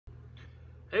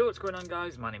Hey, what's going on,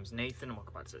 guys? My name's Nathan and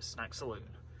welcome back to the Snack Saloon.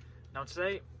 Now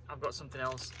today I've got something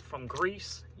else from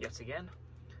Greece yet again.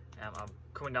 I'm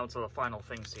coming down to the final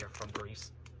things here from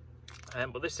Greece.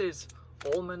 But this is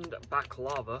Almond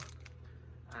Baklava,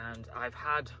 and I've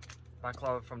had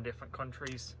baklava from different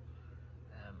countries.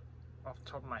 Off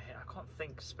the top of my head, I can't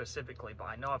think specifically, but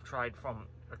I know I've tried from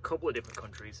a couple of different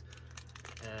countries.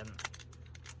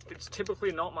 It's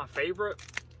typically not my favorite,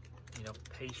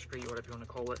 pastry, whatever you want to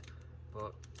call it.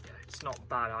 But yeah, it's not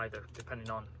bad either, depending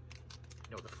on,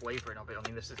 the flavouring of it. I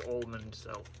mean, this is almond,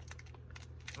 so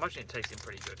imagine it tasting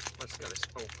pretty good. Let's get this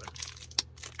open.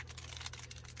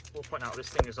 We'll point out this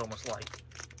thing is almost like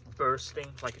bursting,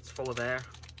 like it's full of air. So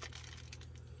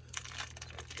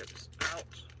let's get this out.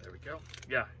 There we go.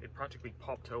 Yeah, it practically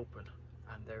popped open,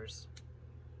 and there's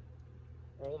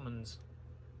almonds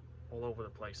all over the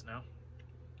place now.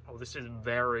 Oh, this is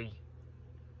very,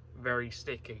 very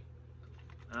sticky.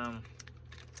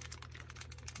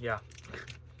 Yeah,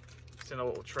 it's in a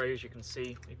little tray, as you can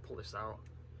see. Let me pull this out.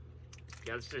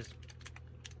 Yeah, this is,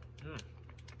 I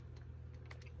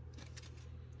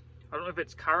don't know if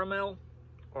it's caramel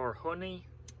or honey.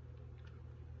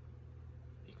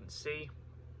 You can see.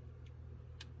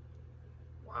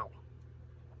 Wow.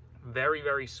 Very,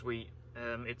 very sweet.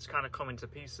 It's kind of coming to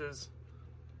pieces.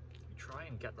 You try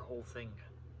and get the whole thing.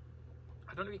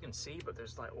 I don't know if you can see, but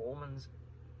there's like almonds.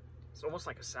 It's almost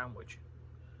like a sandwich.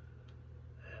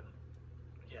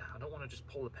 Yeah, I don't want to just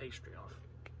pull the pastry off.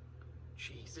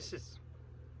 Jeez, this is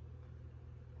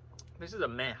a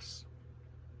mess.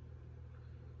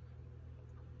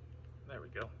 There we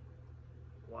go.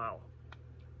 Wow.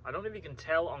 I don't know if you can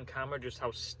tell on camera just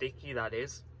how sticky that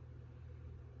is,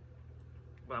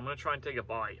 but I'm going to try and take a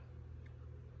bite.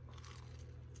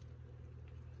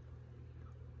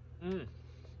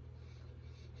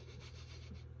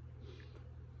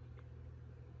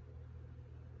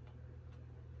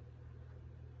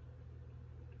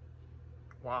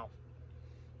 Wow.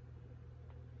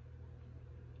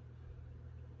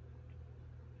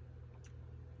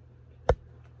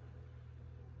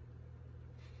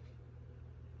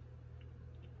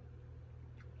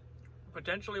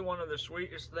 Potentially one of the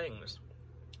sweetest things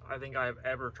I think I have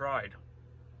ever tried.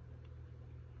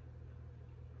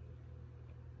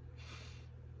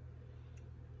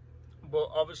 But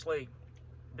obviously,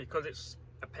 because it's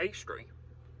a pastry,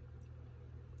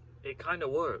 it kind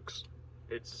of works.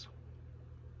 It's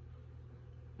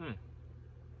I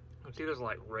can see there's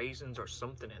like raisins or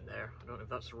something in there. I don't know if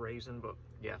that's a raisin, but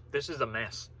yeah, this is a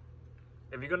mess.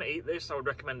 If you're going to eat this, I would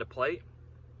recommend a plate,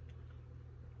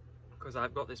 because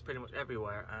I've got this pretty much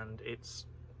everywhere, and it's,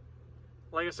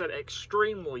 like I said,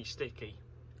 extremely sticky.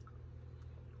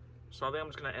 So I think I'm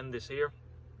just going to end this here.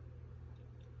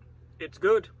 It's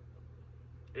good.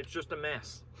 It's just a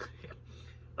mess.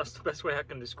 That's the best way I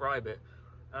can describe it.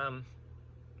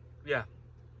 Yeah.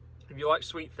 If you like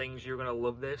sweet things, you're going to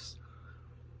love this.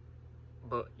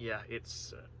 But yeah,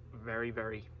 it's very,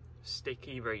 very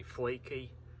sticky, very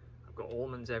flaky. I've got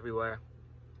almonds everywhere.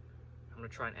 I'm going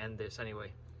to try and end this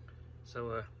anyway.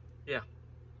 So, yeah.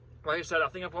 Like I said, I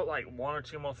think I've got like one or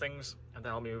two more things, and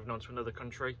then I'll be moving on to another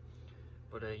country.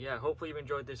 But yeah, hopefully you've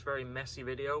enjoyed this very messy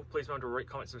video. Please remember to rate,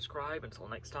 comment, subscribe. Until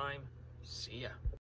next time, see ya.